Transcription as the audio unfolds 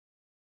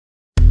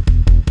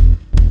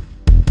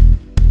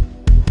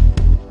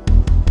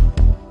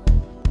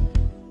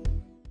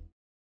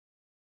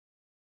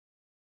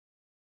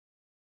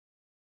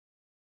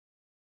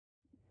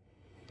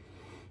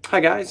Hi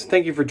guys,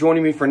 thank you for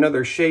joining me for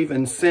another shave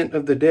and scent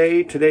of the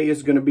day. Today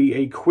is going to be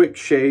a quick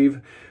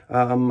shave.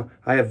 I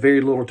have very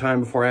little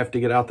time before I have to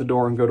get out the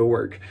door and go to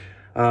work.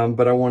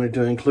 But I wanted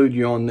to include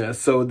you on this.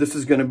 So this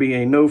is going to be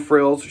a no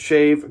frills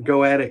shave.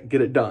 Go at it, get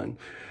it done.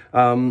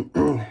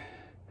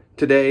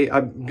 Today,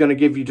 I'm going to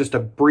give you just a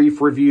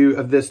brief review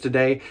of this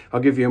today.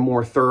 I'll give you a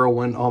more thorough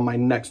one on my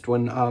next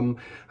one.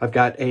 I've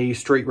got a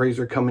straight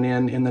razor coming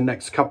in the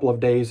next couple of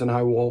days, and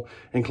I will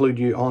include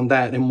you on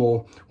that, and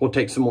we'll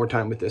take some more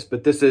time with this.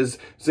 But this is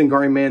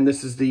Zingari Man.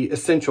 This is the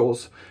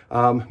essentials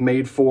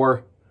made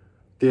for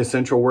the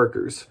essential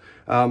workers.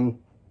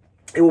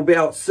 It will be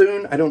out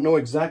soon. I don't know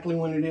exactly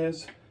when it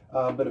is,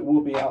 but it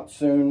will be out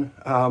soon.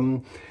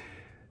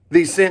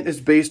 The scent is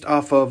based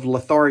off of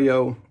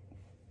Lothario,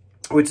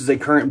 which is a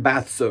current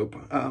bath soap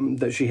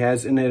that she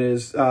has, and it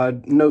is,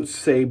 notes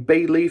say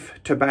bay leaf,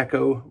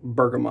 tobacco,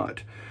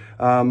 bergamot.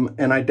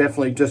 And I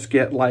definitely just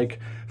get like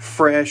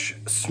fresh,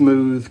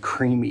 smooth,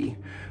 creamy.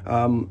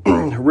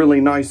 Really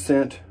nice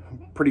scent,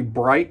 pretty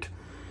bright,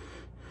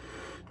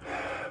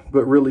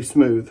 but really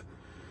smooth.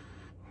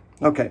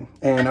 Okay,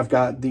 and I've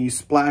got the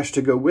splash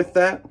to go with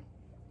that.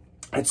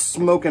 It's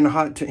smoking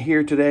hot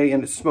here today,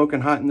 and it's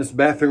smoking hot in this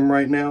bathroom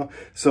right now,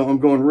 so I'm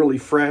going really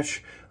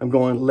fresh. I'm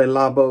going Le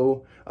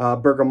Labo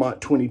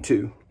Bergamot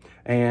 22,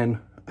 and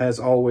as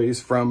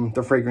always from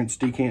the Fragrance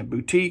Decant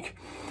Boutique.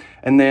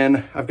 And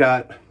then I've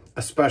got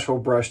a special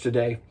brush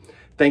today.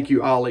 Thank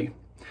you, Ollie.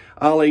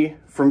 Ollie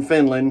from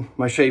Finland,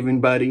 my shaving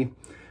buddy,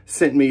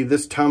 sent me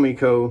this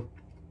Tonmi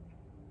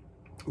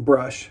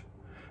brush.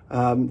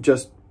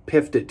 Just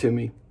piffed it to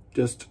me,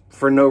 just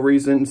for no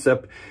reason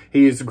except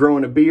he's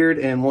growing a beard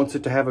and wants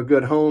it to have a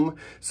good home.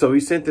 So he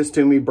sent this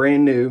to me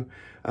brand new,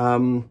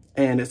 and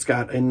it's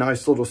got a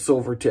nice little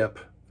silver tip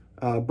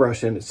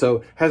brush in it.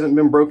 So hasn't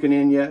been broken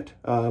in yet,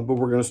 but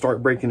we're going to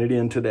start breaking it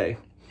in today.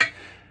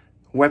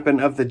 Weapon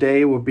of the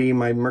day will be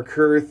my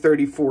Mercure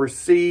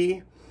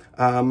 34C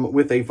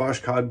with a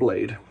Vashkod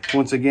blade.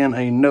 Once again,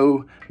 a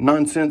no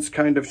nonsense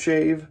kind of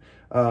shave,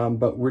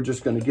 but we're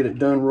just going to get it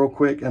done real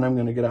quick, and I'm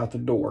going to get out the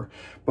door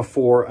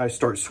before I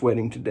start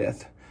sweating to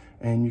death.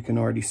 And you can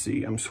already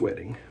see I'm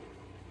sweating.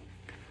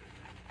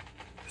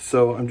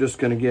 So I'm just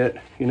going to get,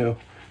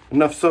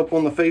 enough soap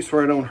on the face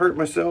where I don't hurt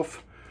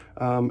myself.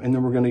 And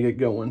then we're going to get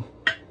going.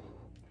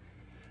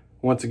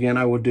 Once again,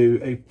 I will do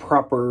a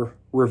proper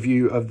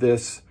review of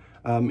this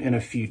in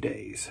a few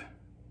days.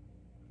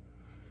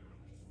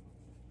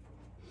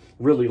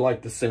 Really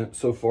like the scent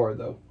so far,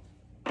 though.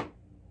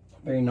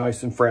 Very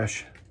nice and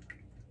fresh.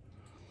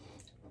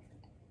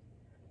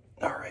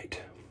 All right.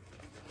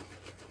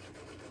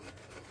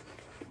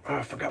 Oh,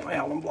 I forgot my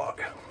alum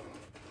block.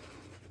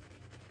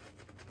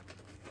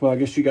 Well, I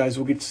guess you guys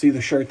will get to see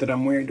the shirt that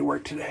I'm wearing to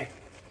work today.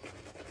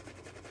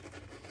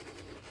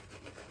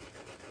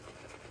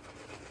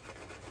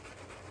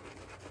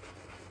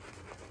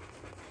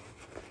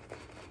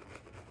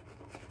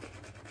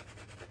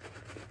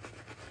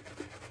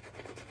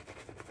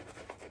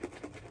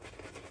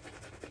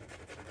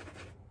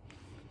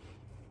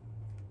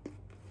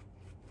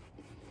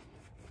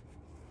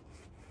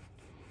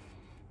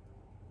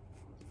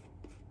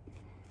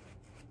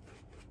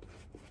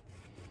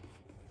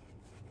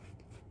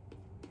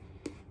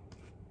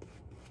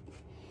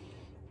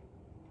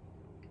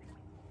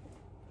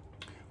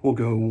 We'll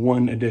go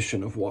 1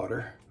 addition of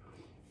water.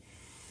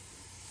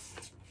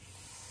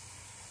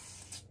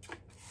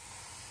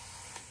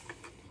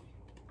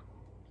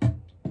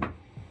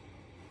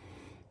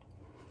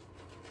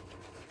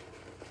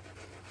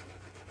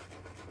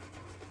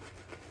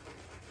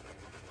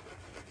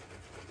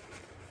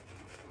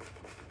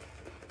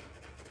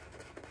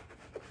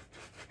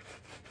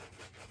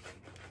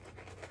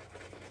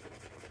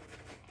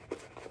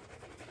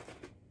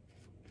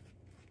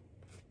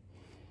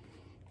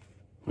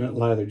 That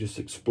lather just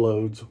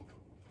explodes.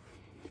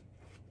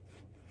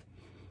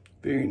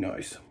 Very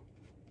nice.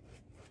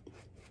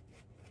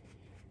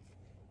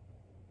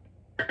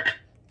 All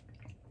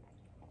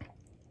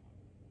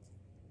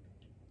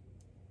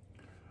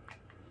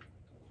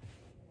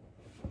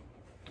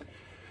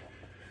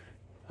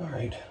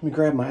right, let me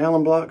grab my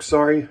alum block.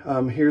 Sorry,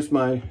 here's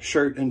my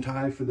shirt and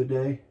tie for the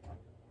day.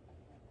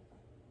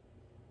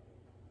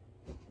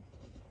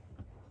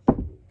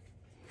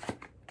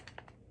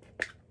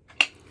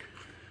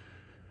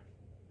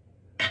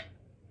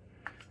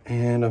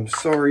 And I'm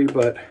sorry,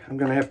 but I'm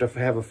going to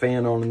have a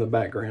fan on in the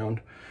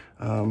background.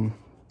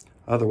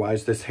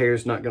 Otherwise, this hair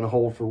is not going to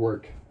hold for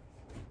work.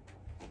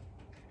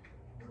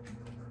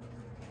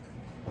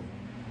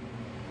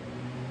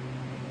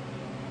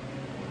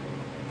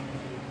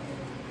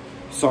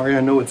 Sorry, I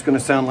know it's going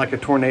to sound like a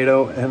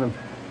tornado, and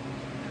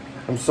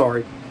I'm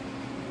sorry.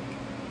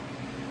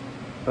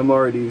 I'm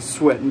already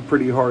sweating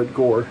pretty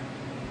hardcore.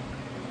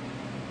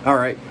 All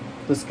right,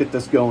 let's get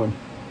this going.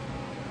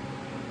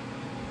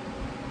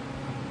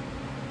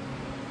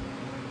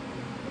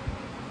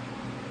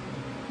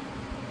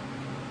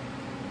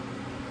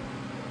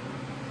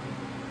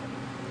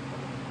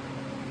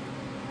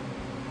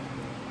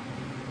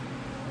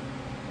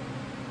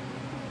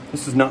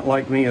 This is not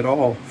like me at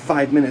all.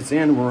 5 minutes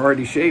in, we're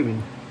already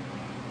shaving.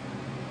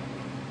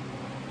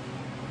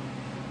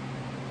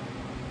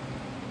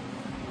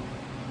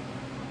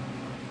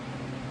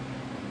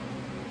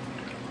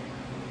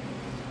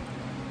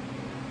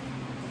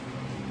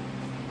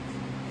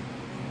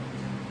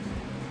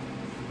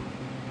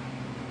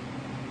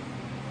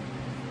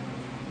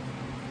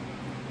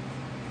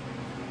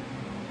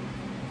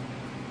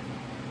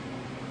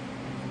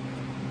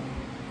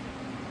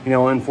 You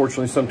know,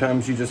 unfortunately,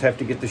 sometimes you just have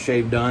to get the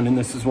shave done, and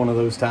this is one of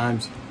those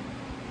times.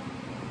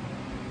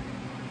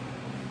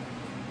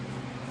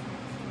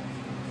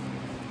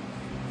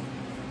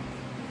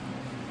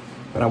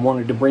 But I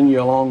wanted to bring you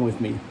along with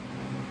me.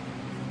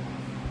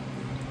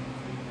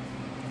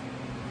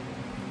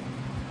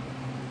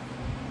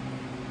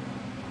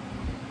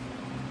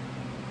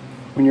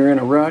 When you're in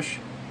a rush,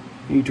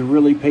 you need to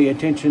really pay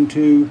attention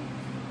to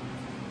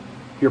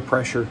your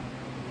pressure.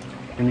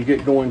 When you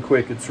get going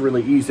quick, it's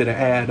really easy to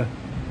add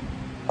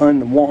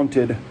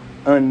unwanted,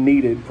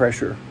 unneeded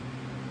pressure.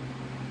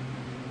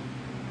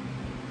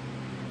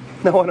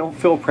 No, I don't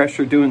feel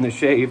pressure doing the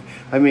shave.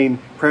 I mean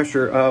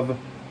pressure of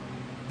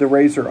the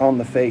razor on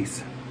the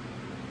face.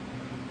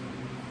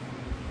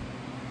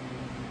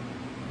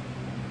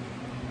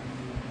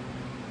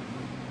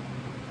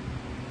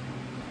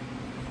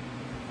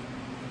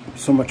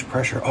 So much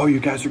pressure. Oh, you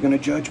guys are going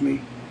to judge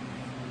me.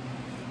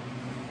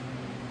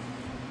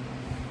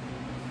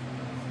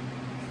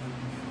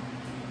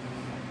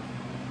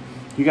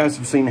 You guys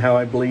have seen how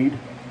I bleed.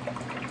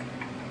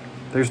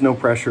 There's no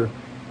pressure.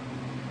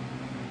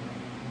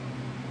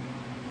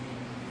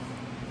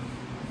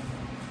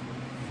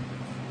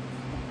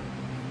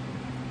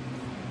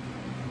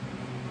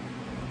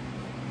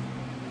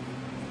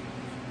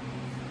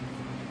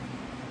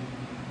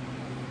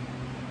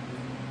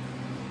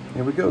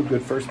 Here we go,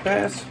 good first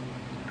pass.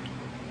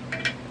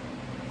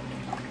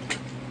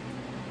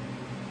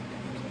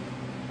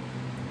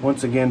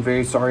 Once again,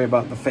 very sorry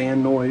about the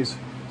fan noise,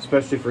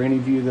 especially for any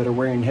of you that are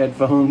wearing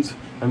headphones.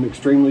 I'm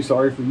extremely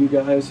sorry for you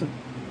guys.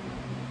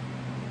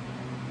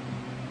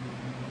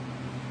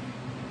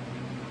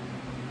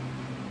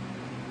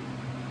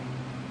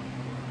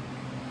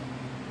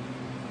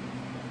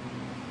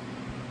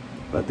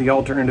 But the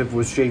alternative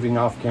was shaving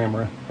off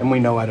camera, and we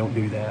know I don't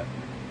do that.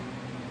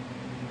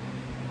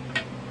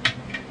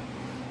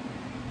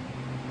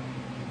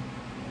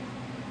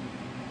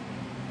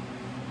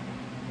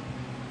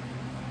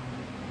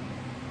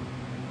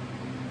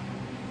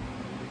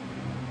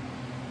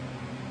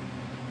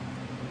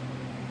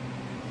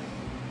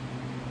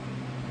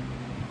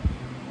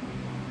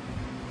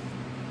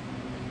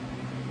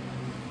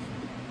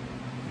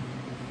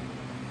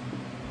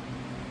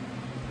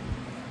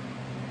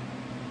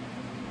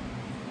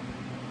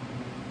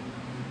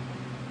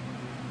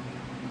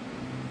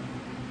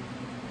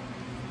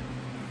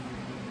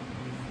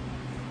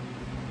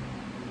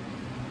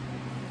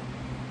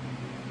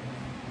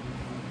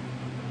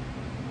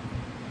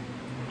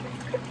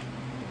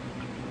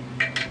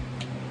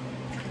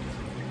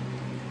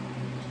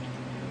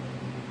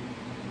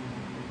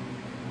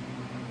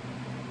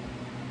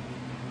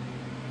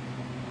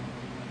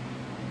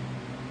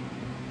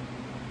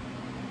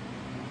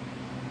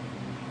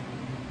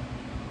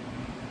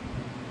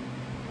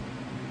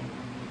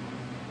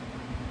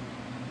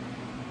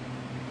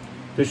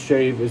 This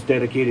shave is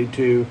dedicated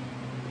to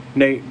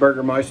Nate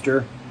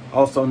Burgermeister,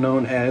 also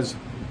known as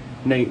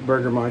Nate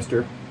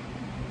Burgermeister.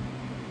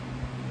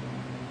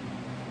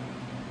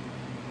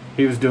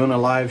 He was doing a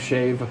live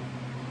shave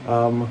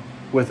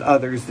with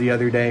others the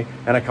other day,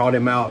 and I called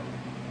him out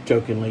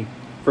jokingly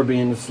for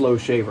being a slow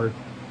shaver.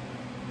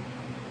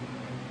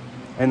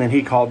 And then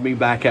he called me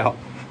back out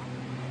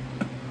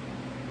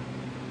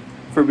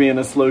for being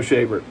a slow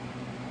shaver.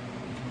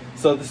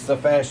 So this is a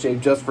fast shave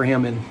just for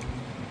him. And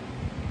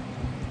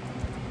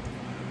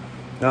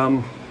I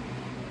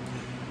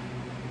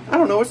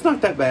don't know, it's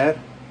not that bad.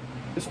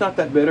 It's not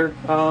that bitter.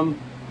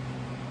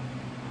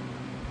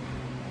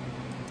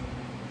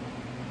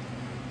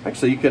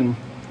 Actually, you can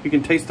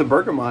taste the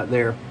bergamot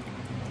there.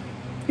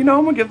 You know,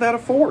 I'm gonna give that a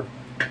 4.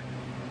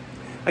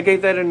 I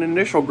gave that an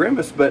initial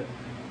grimace, but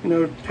you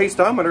know,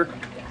 tasteometer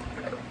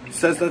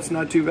says that's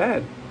not too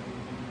bad.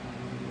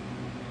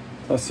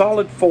 A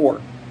solid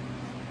 4.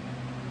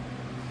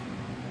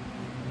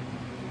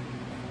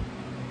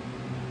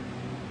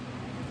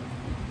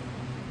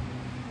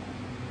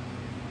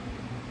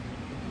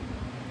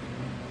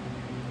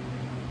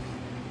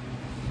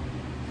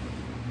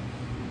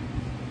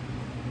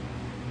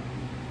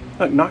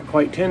 Look, not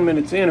quite 10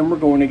 minutes in and we're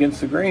going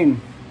against the grain.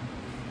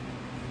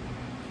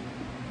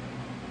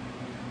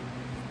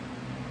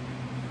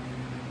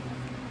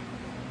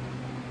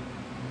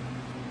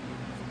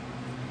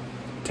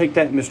 Take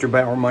that, Mr.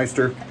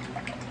 Bauermeister.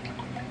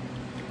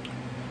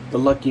 The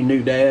lucky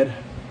new dad.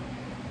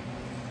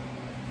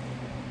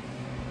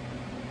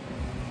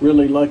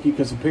 Really lucky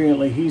because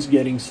apparently he's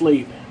getting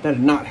sleep. That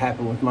did not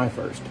happen with my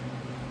first.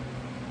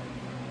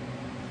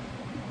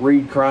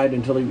 Reed cried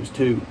until he was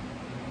 2.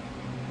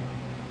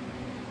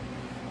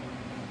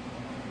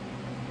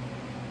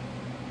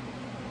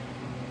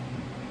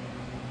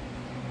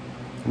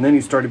 And then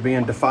he started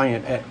being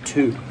defiant at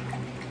 2.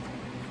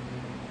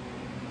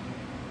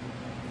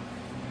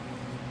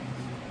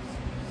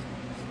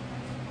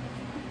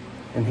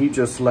 And he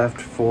just left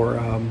for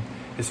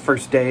his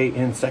first day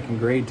in 2nd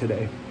grade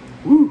today.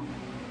 Woo!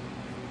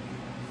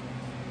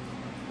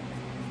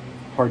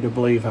 Hard to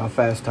believe how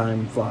fast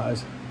time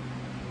flies.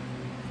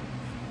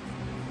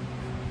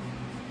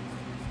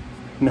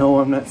 No,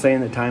 I'm not saying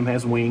that time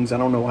has wings. I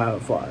don't know how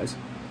it flies.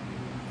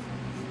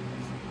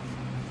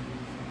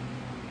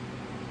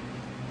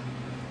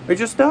 It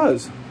just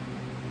does.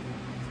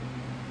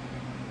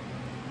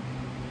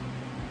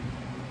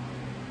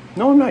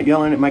 No, I'm not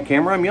yelling at my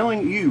camera. I'm yelling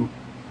at you.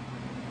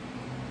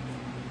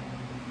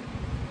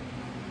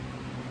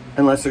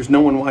 Unless there's no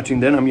one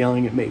watching, then I'm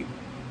yelling at me.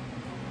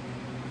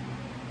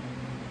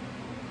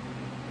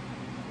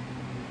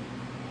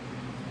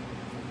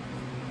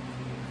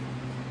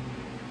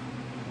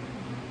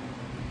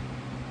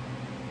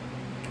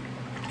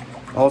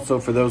 Also,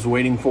 for those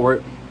waiting for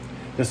it,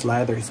 this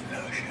lather is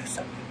luscious,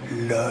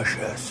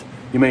 luscious.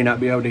 You may not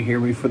be able to hear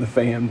me for the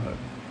fan, but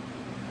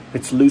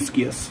it's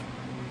luscious.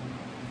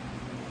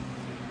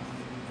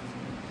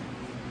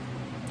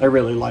 I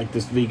really like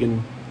this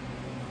vegan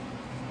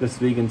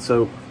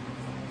soap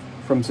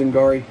from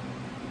Zingari.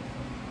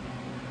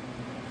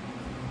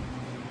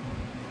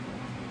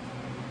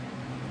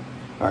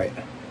 All right,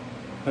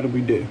 how did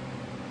we do?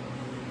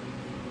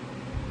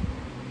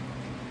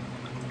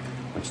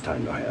 How much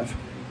time do I have?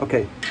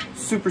 Okay,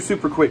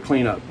 super quick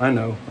cleanup. I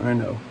know.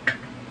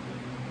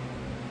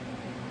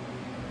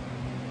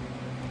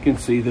 You can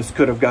see this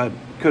could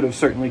have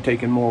certainly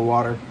taken more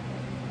water.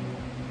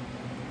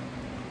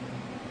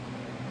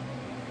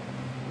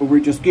 But we're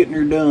just getting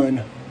her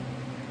done.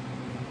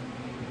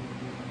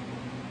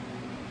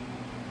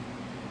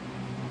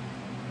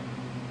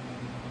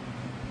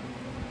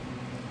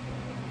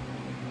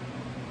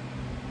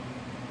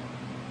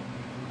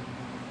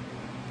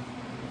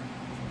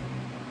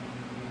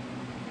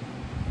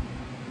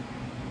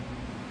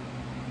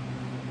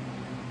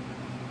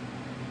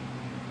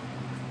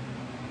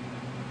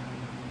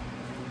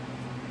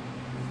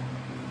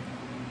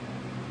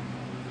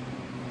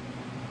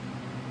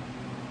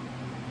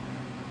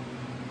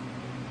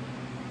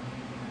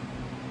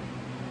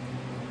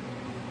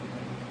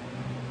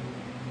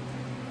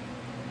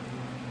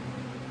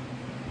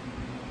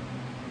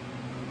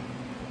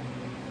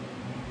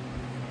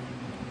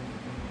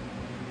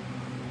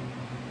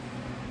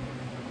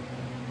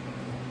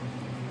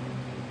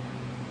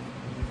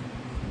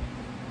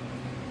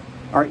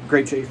 All right,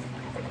 great shave.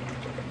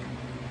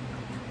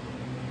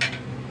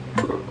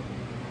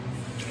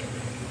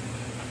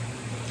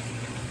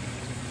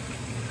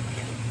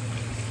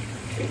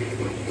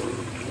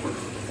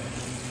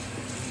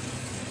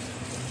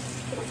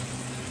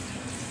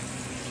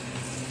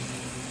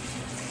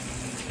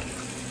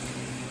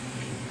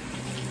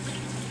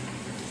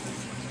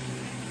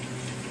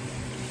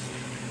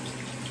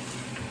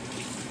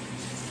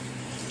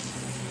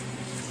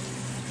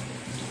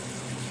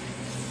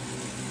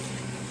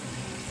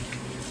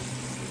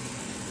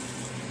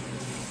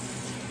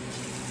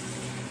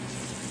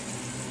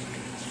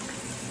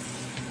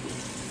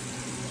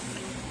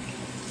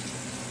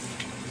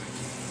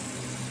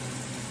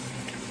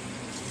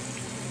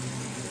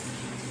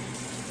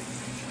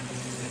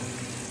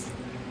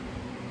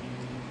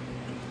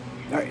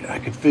 All right, I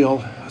could feel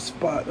a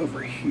spot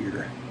over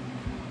here.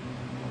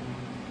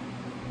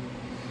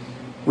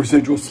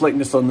 Residual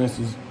slickness on this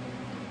is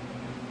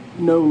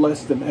no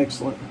less than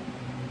excellent.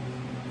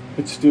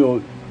 It's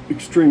still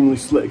extremely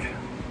slick.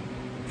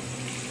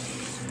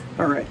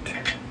 All right.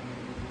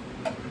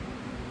 A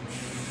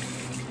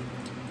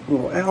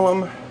little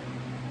alum.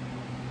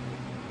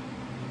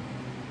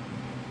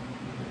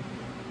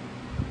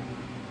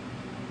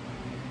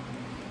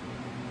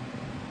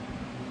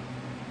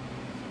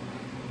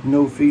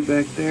 No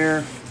feedback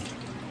there.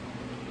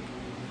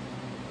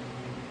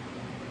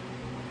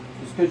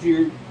 Just because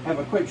you have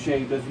a quick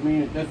shave doesn't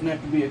mean it doesn't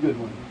have to be a good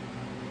one.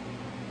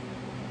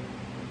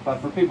 But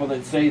for people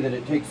that say that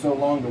it takes so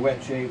long to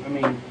wet shave, I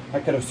mean, I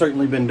could have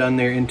certainly been done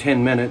there in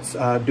 10 minutes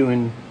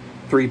doing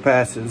 3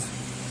 passes.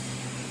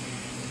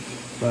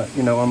 But,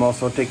 you know, I'm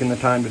also taking the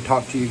time to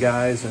talk to you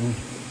guys and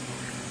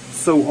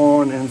so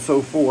on and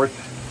so forth.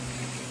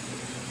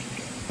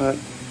 But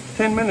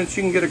 10 minutes,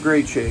 you can get a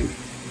great shave.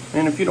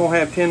 And if you don't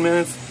have 10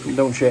 minutes,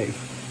 don't shave.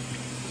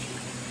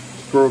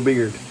 Grow a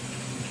beard.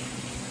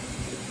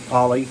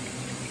 Ollie.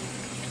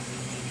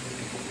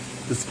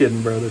 Just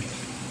kidding, brother.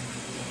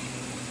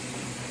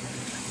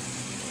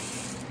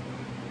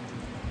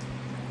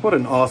 What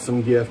an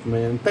awesome gift,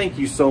 man. Thank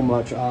you so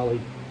much,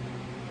 Ollie.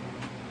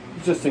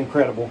 It's just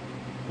incredible.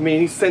 I mean,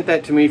 he sent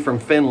that to me from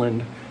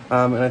Finland,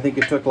 and I think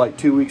it took like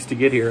 2 weeks to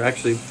get here.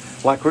 Actually,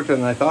 a lot quicker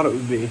than I thought it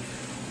would be.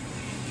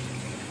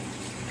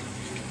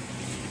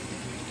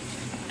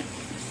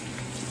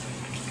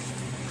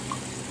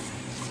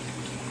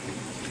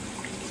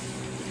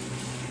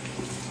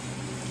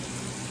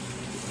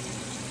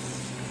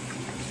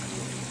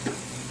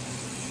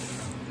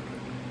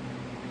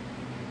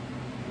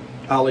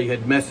 Ollie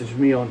had messaged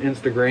me on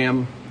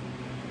Instagram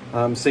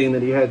saying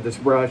that he had this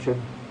brush.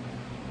 And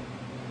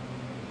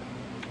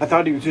I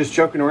thought he was just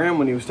joking around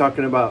when he was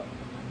talking about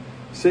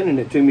sending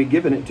it to me,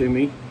 giving it to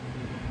me.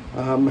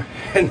 And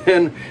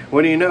then,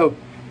 what do you know?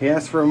 He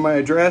asked for my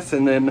address,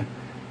 and then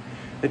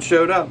it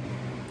showed up.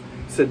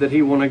 Said that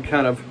he wanted to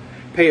kind of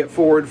pay it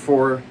forward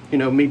for, you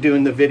know, me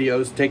doing the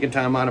videos, taking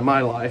time out of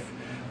my life.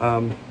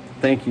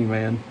 Thank you,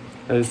 man.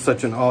 That is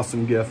such an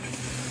awesome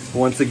gift.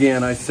 Once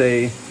again, I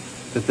say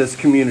that this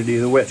community,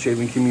 the wet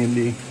shaving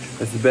community,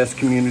 is the best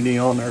community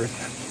on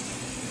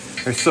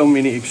earth. There's so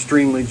many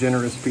extremely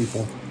generous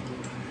people.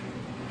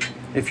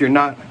 If you're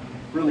not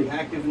really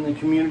active in the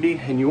community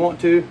and you want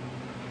to,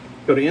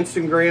 go to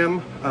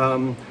Instagram,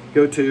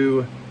 go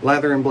to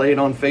Lather and Blade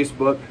on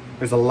Facebook.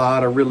 There's a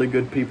lot of really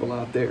good people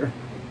out there.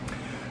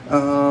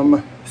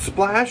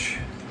 Splash.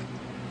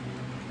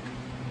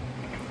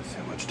 Let's see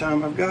how much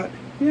time I've got.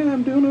 Yeah,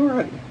 I'm doing all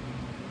right.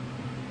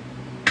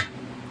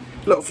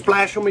 Little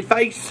splash on my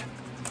face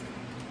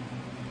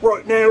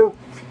right now.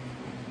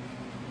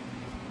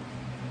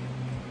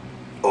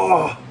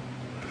 Oh,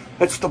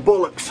 that's the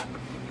bullocks.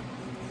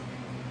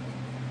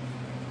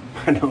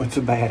 I know it's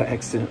a bad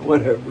accent,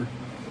 whatever.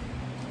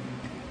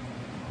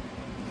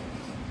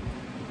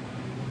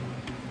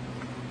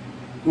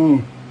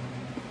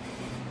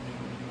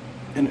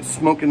 And it's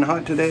smoking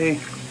hot today.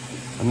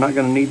 I'm not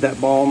gonna need that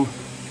balm.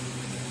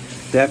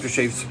 The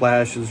aftershave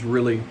splash is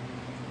really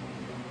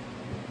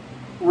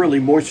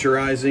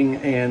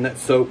moisturizing, and that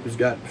soap has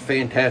got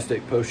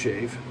fantastic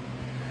post-shave.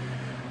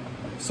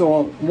 So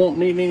I won't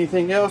need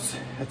anything else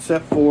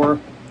except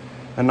for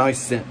a nice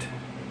scent.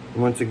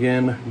 Once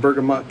again,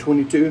 Bergamot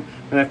 22.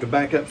 I'm gonna have to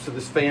back up so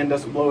this fan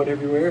doesn't blow it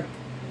everywhere.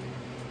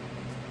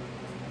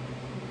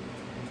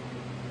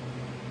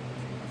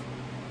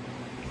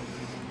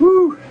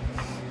 Woo!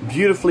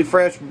 Beautifully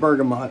fresh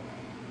bergamot.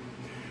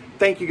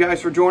 Thank you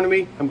guys for joining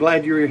me. I'm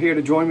glad you were here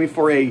to join me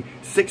for a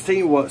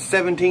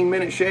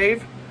 17-minute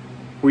shave.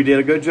 We did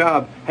a good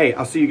job. Hey,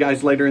 I'll see you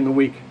guys later in the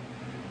week.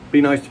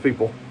 Be nice to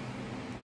people.